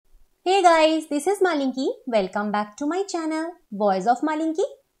Hey guys, this is Malinki. Welcome back to my channel, Voice of Malinki.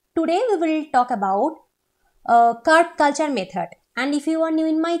 Today we will talk about carp culture method. And if you are new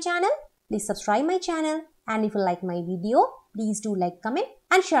in my channel, please subscribe my channel. And if you like my video, please do like, comment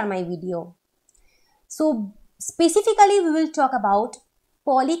and share my video. So specifically we will talk about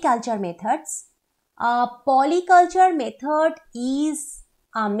polyculture methods. Polyculture method is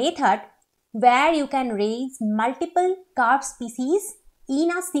a method where you can raise multiple carp species in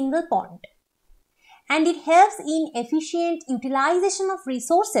a single pond, and it helps in efficient utilization of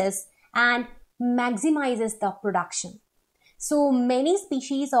resources and maximizes the production. So many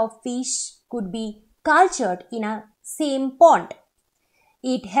species of fish could be cultured in a same pond.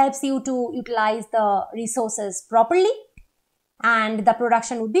 It helps you to utilize the resources properly and the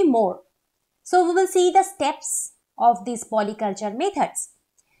production would be more. So we will see the steps of these polyculture methods.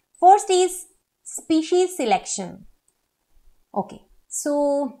 First is species selection. Okay.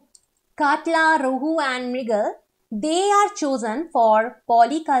 So, Katla, Rohu and Mrigal, they are chosen for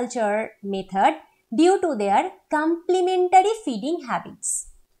polyculture method due to their complementary feeding habits.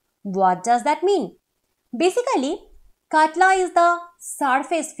 What does that mean? Basically, Katla is the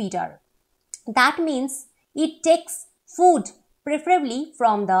surface feeder. That means it takes food preferably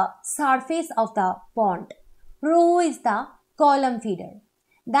from the surface of the pond. Rohu is the column feeder.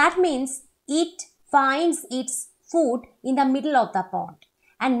 That means it finds its food in the middle of the pond,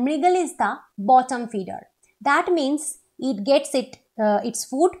 and Mrigal is the bottom feeder. That means it gets its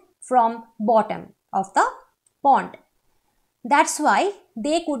food from bottom of the pond. That's why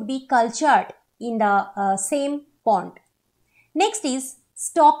they could be cultured in the same pond. Next is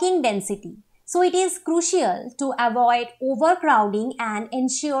stocking density. So it is crucial to avoid overcrowding and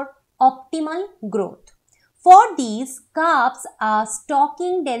ensure optimal growth. For these carps, a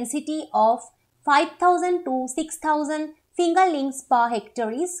stocking density of 5,000 to 6,000 fingerlings per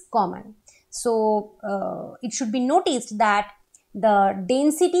hectare is common. So, it should be noticed that the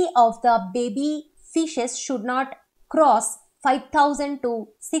density of the baby fishes should not cross 5,000 to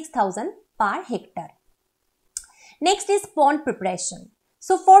 6,000 per hectare. Next is pond preparation.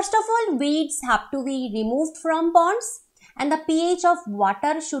 So, first of all, weeds have to be removed from ponds and the pH of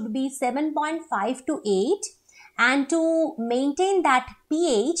water should be 7.5 to 8, and to maintain that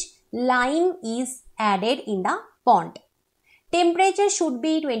pH, lime is added in the pond. Temperature should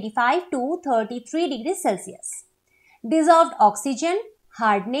be 25 to 33 degrees Celsius. Dissolved oxygen,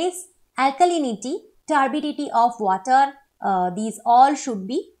 hardness, alkalinity, turbidity of water, these all should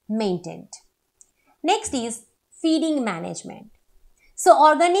be maintained. Next is feeding management. So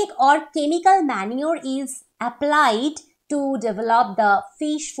organic or chemical manure is applied to develop the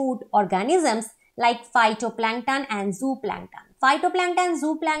fish food organisms like phytoplankton and zooplankton. Phytoplankton and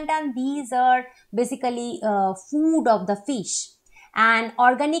zooplankton, these are basically food of the fish, and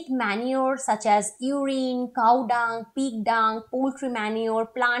organic manure such as urine, cow dung, pig dung, poultry manure,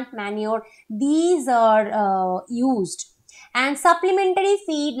 plant manure, these are used. And supplementary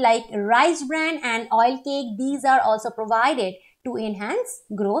feed like rice bran and oil cake, these are also provided to enhance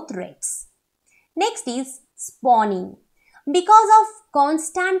growth rates. Next is spawning. Because of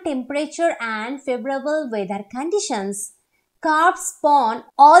constant temperature and favorable weather conditions, carp spawn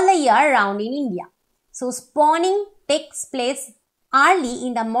all the year round in India. So spawning takes place early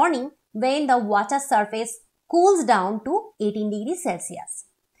in the morning when the water surface cools down to 18 degrees Celsius.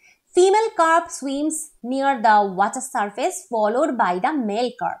 Female carp swims near the water surface followed by the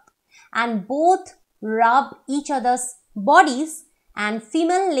male carp, and both rub each other's bodies, and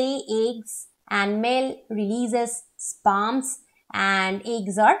female lay eggs and male releases sperms and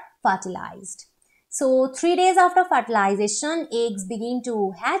eggs are fertilized. So 3 days after fertilization, eggs begin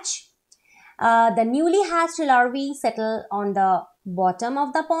to hatch. The newly hatched larvae settle on the bottom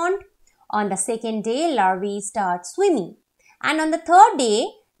of the pond. On the second day, larvae start swimming. And on the third day,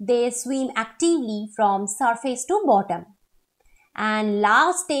 they swim actively from surface to bottom. And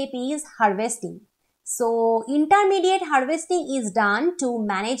last step is harvesting. So intermediate harvesting is done to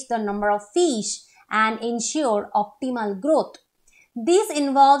manage the number of fish and ensure optimal growth. This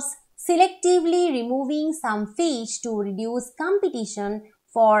involves selectively removing some fish to reduce competition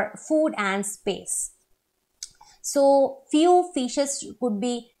for food and space. So few fishes could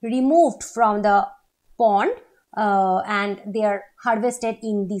be removed from the pond and they are harvested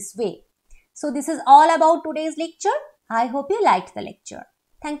in this way. So this is all about today's lecture. I hope you liked the lecture.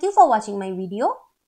 Thank you for watching my video.